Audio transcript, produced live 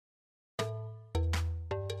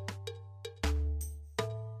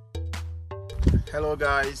Hello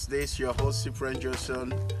guys, this is your host Cyprian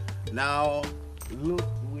Josson. Now look,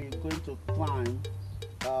 we're going to climb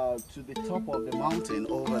to the top of the mountain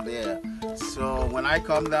over there. So when I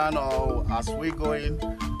come down or as we're going,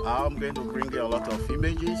 I'm going to bring you a lot of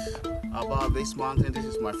images about this mountain. This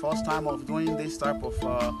is my first time of doing this type of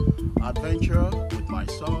adventure with my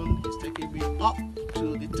son. He's taking me up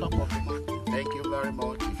to the top of the mountain. Thank you very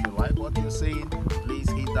much. If you like what you're seeing, please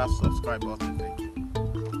hit that subscribe button. Thank you.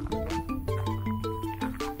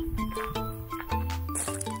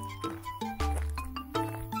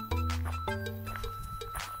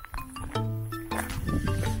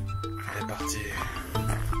 C'est parti.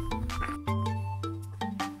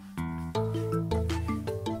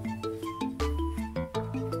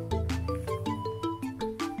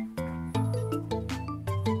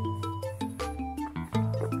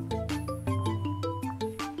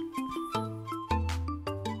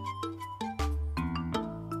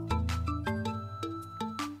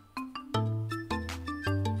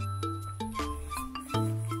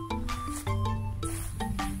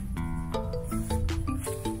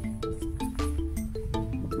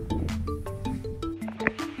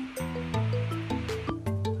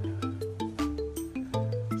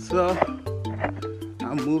 So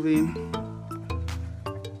I'm moving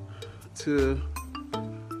to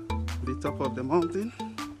the top of the mountain.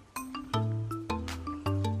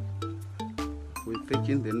 We're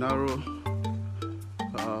taking the narrow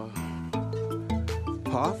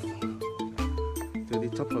path to the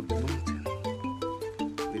top of the mountain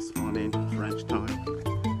this morning, French time.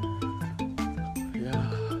 Yeah.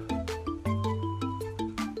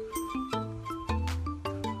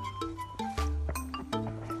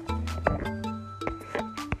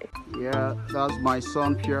 Yeah, that's my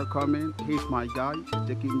son Pierre coming. He's my guide,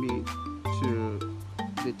 taking me to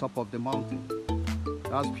the top of the mountain.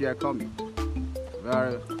 That's Pierre coming.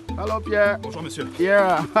 Hello Pierre. Bonjour monsieur.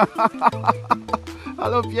 Yeah.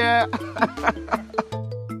 Hello Pierre.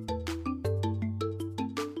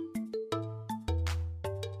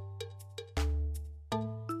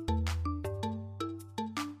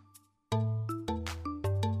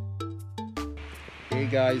 Hey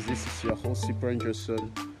guys, this is your host Cyprian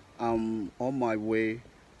Josson. I'm on my way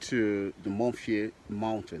to the Mont Fier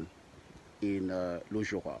mountain in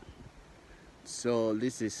Jura. So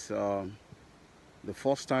this is the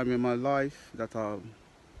first time in my life that I'm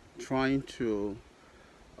trying to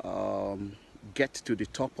get to the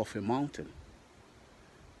top of a mountain,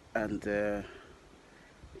 and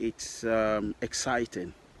it's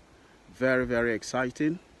exciting, very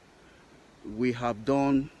exciting. We have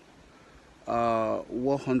done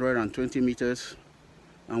 120 meters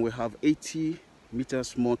and we have 80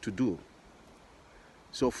 meters more to do.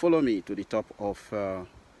 So follow me to the top of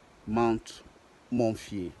Mont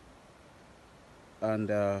Fier. And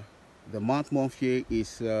the Mont Fier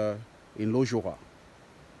is in Jura.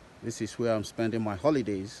 This is where I'm spending my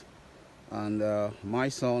holidays, and my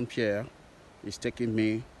son Pierre is taking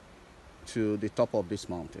me to the top of this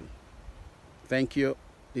mountain. Thank you.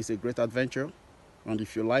 It's a great adventure, and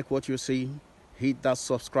if you like what you see, hit that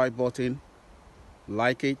subscribe button,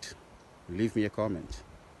 like it, leave me a comment.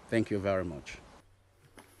 Thank you very much.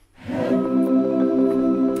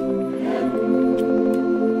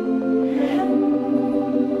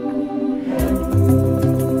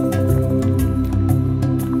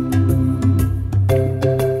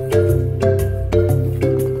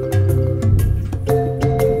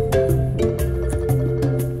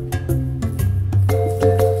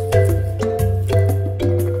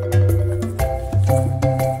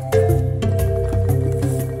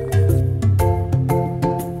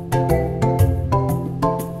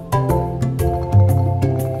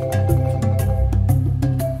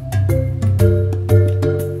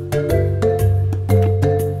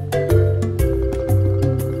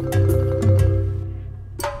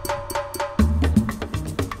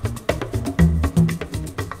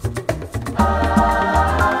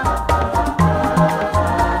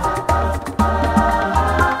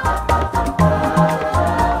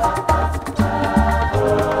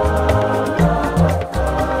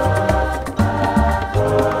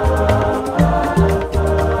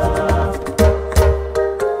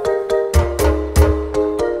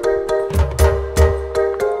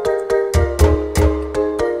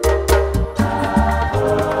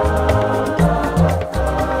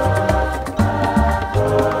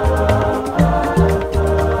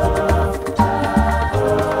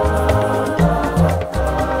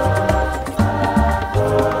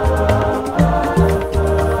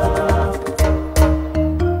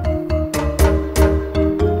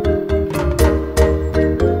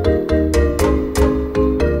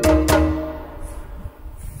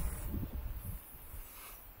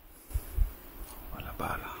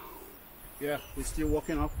 We're still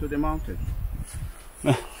walking up to the mountain.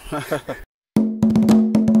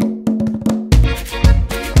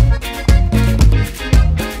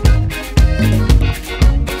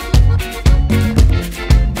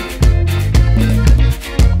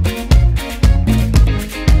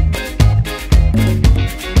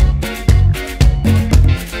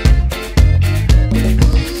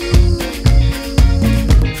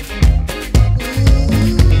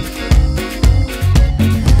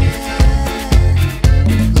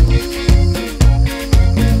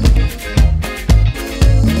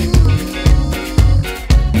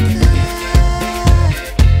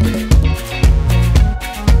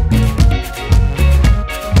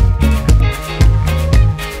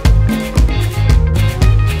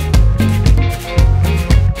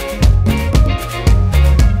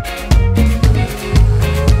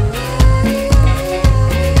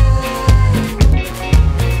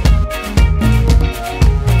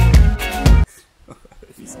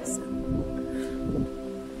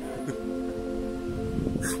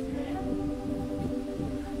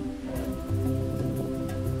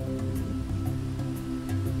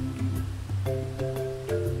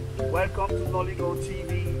 Welcome to Noligo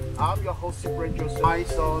TV. I'm your host Cyprian Josson. My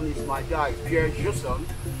son is my guy Pierre Josson,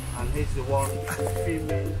 and he's the one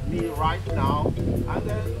filming me right now. And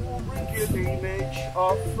then we'll bring you the image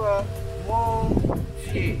of Mont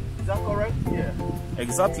Fier. Is that correct? Yeah.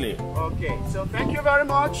 Exactly. Okay, so thank you very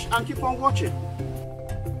much and keep on watching.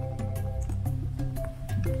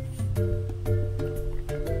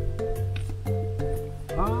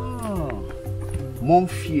 Mont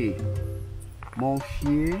Fier. Mont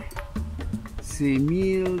Fier, c'est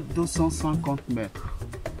 1250 mètres.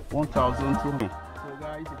 1200. So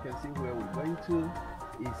guys, you can see where we're going to.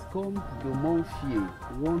 It's come to the Mont Fier,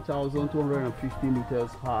 1250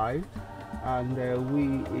 meters high, and I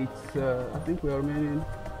think we are remaining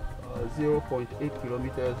 0.8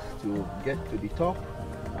 kilometers to get to the top,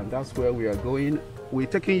 and that's where we are going. We're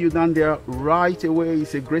taking you down there right away.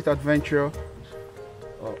 It's a great adventure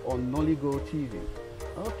on Noligo TV.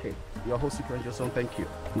 Okay, your host Cyprian Josson, thank you.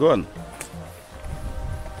 Go on.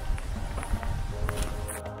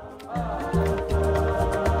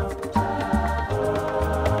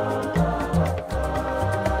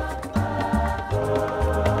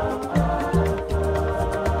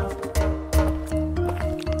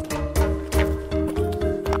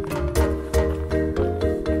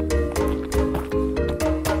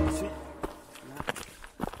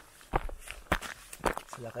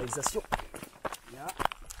 C'est la réalisation. Yeah.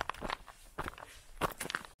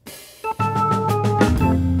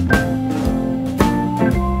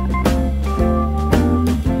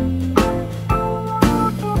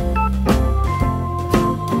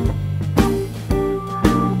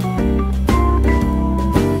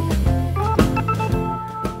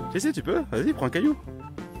 J'essaie, tu peux? Vas-y, prends un caillou.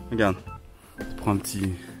 Regarde. Tu prends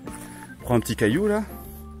un petit caillou là.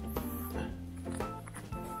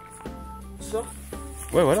 Ça?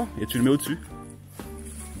 Ouais, voilà. Et tu le mets au-dessus.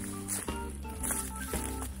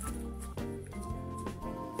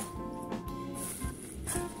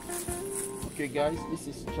 Okay, guys,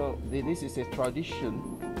 this is a tradition,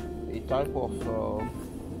 a type of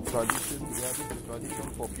tradition. We have a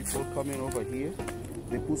tradition for people coming over here.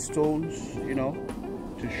 They put stones, you know,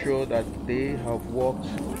 to show that they have walked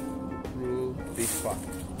through this path.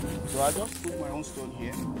 So I just put my own stone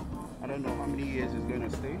here. I don't know how many years it's going to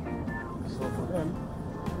stay. So for them,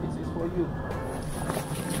 this is for you.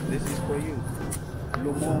 This is for you.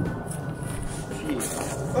 Le Mont Fier.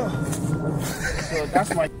 So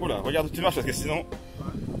that's my... Oula, regarde où tu marches parce que sinon...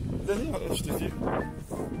 Vas-y, je te dis.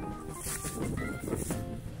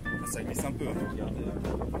 Ça glisse un peu, hein, regarde.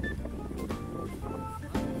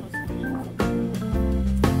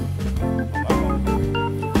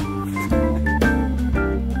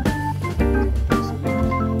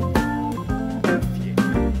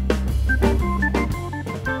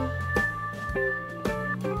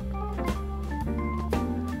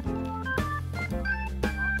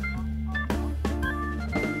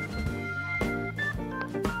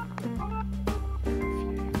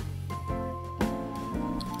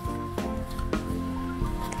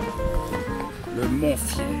 Le Mont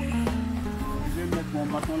Fier. Je vais mettre mon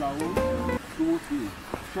bâton là-haut. Tout mon fil.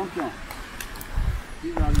 Champion.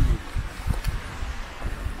 Il va arriver.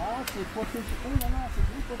 Ah, c'est protégé. Oh là là, c'est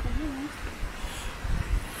bien protégé, hein.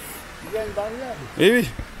 Il y a une barrière. Eh oui.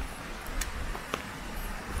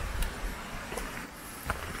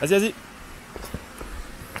 Vas-y, vas-y.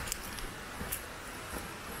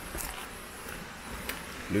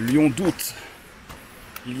 Le lion doute.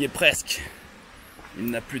 Il y est presque. Il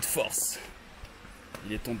n'a plus de force.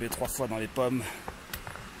 Il est tombé 3 fois dans les pommes.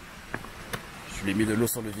 Je lui ai mis de l'eau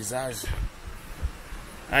sur le visage.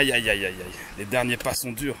 Aïe, aïe, aïe, aïe, aïe. Les derniers pas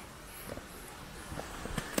sont durs.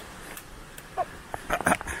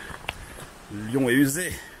 Le lion est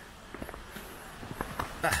usé.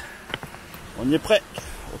 On y est prêt.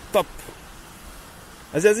 Au top.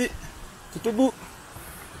 Vas-y, vas-y. Tout au bout.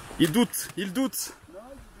 Il doute, il doute. Non,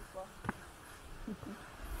 je ne dis pas.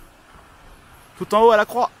 Tout en haut à la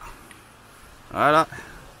croix. Voilà.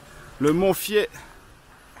 Le Mont Fier.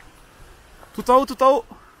 Tout en haut, tout en haut.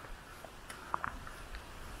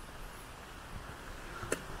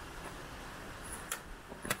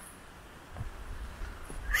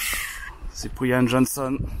 Cyprian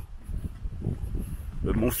Josson.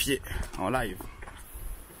 Le Mont Fier en live.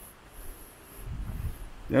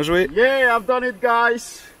 Bien joué. Yeah, I've done it,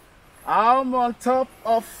 guys. I'm on top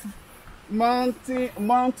of Mont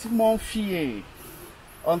Fier.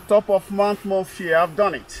 On top of Mont Fier. I've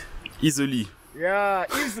done it. Easily. Yeah,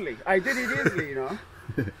 easily. I did it easily, you know.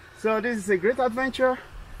 So this is a great adventure.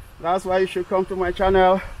 That's why you should come to my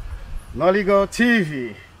channel, Noligo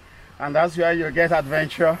TV. And that's where you get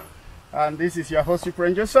adventure. And this is your host,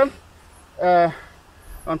 Cyprian Josson.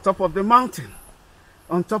 On top of the mountain.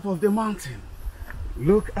 On top of the mountain.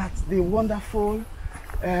 Look at the wonderful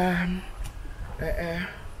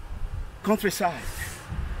countryside.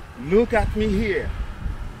 Look at me here.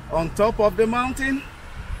 On top of the mountain.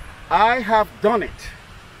 I have done it.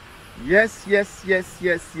 Yes, yes, yes,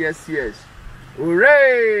 yes, yes, yes.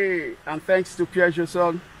 Hooray! And thanks to Pierre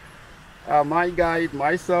Josson, my guide,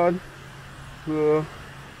 my son, who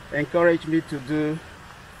encouraged me to do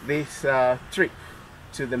this trip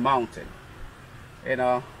to the mountain. You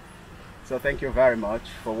know, so thank you very much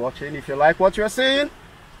for watching. If you like what you're seeing,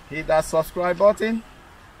 hit that subscribe button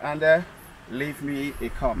and leave me a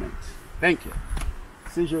comment. Thank you.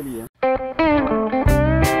 C'est joli, hein?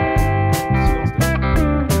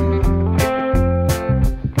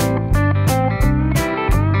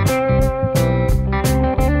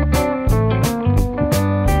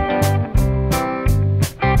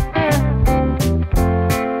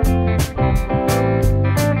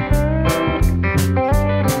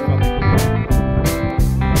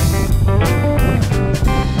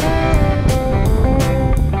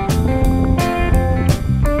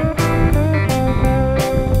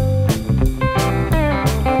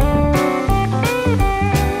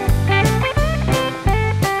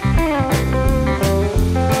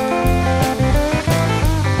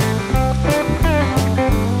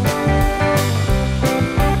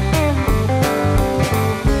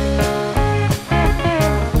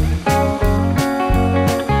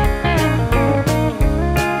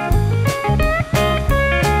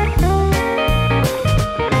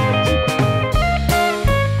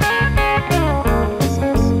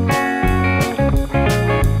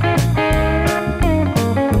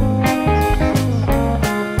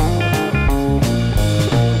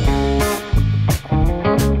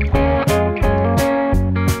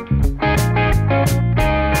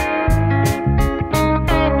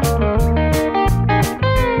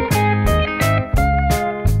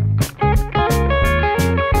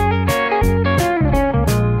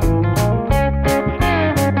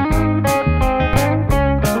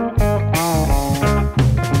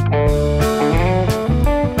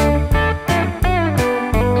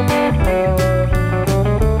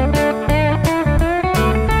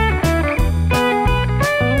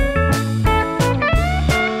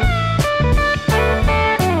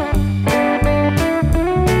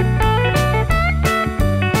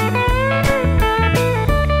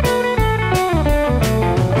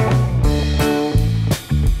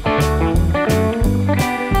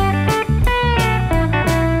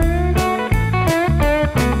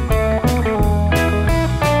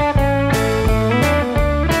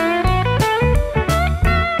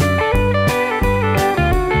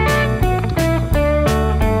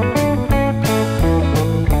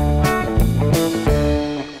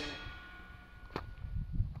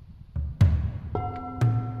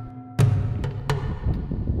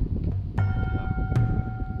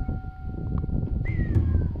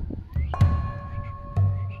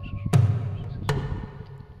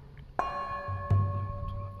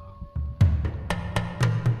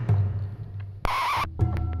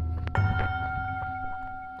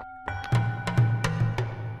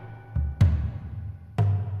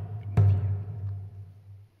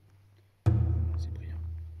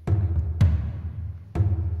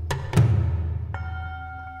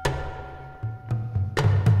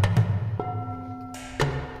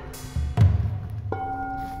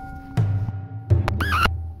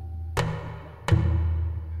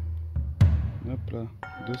 là,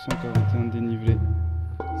 241 dénivelé,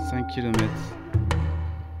 5 km,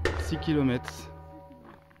 6 km.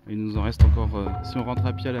 Il nous en reste encore, si on rentre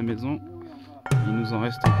à pied à la maison, il nous en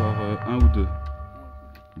reste encore un ou deux.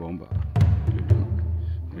 Bon bah,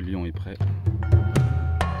 le lion est prêt.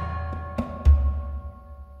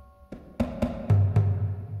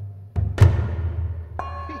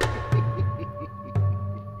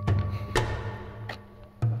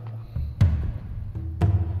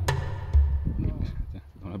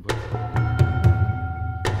 Dans la boîte.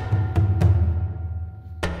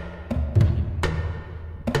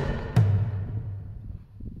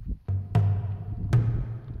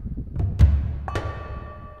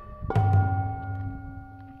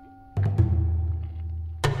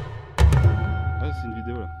 C'est une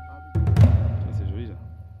vidéo là. Ah, c'est joli là.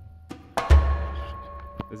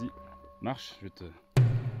 Vas-y, marche, je vais te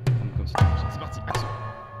prendre comme si tu marchais. C'est parti, action.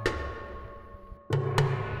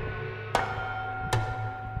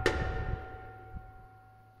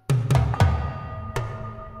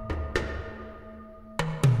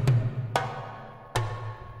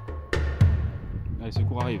 Allez,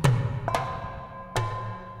 secours arrive.